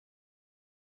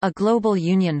A global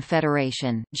union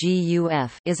federation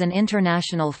 (GUF) is an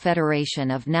international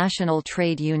federation of national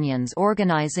trade unions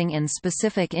organizing in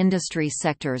specific industry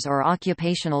sectors or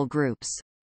occupational groups.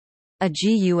 A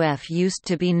GUF used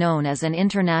to be known as an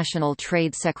International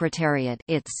Trade Secretariat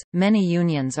 (ITS). Many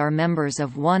unions are members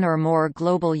of one or more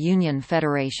global union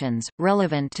federations,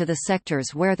 relevant to the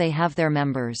sectors where they have their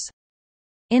members.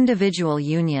 Individual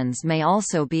unions may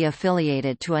also be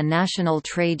affiliated to a national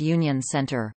trade union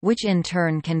center, which in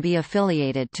turn can be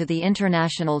affiliated to the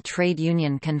International Trade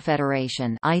Union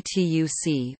Confederation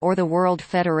 (ITUC) or the World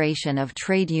Federation of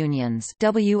Trade Unions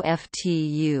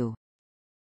 (WFTU).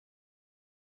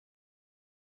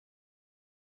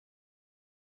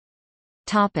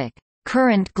 Topic: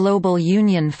 Current global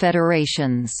union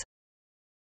federations.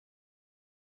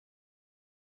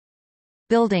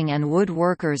 Building and Wood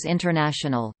Workers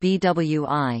International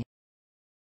 (BWI),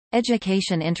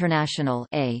 Education International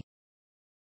 (A),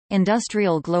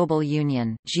 Industrial Global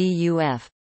Union (GUF),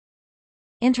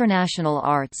 International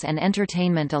Arts and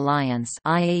Entertainment Alliance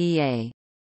 (IAEA),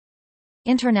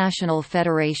 International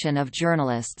Federation of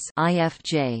Journalists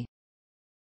 (IFJ),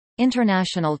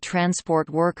 International Transport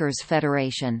Workers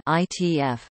Federation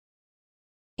 (ITF),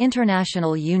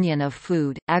 International Union of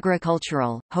Food,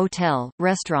 Agricultural, Hotel,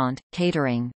 Restaurant,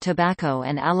 Catering, Tobacco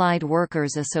and Allied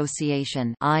Workers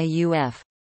Association (IUF),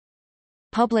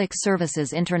 Public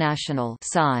Services International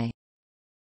 (PSI),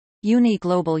 Uni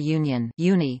Global Union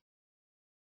 (UNI),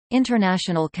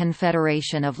 International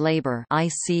Confederation of Labor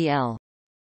 (ICL).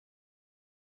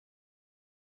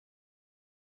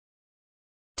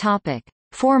 Topic: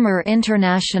 Former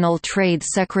International Trade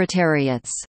Secretariats.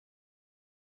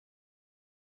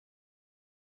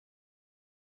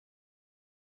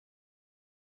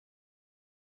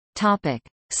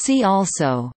 See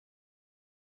also: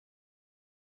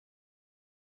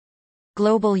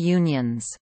 Global unions.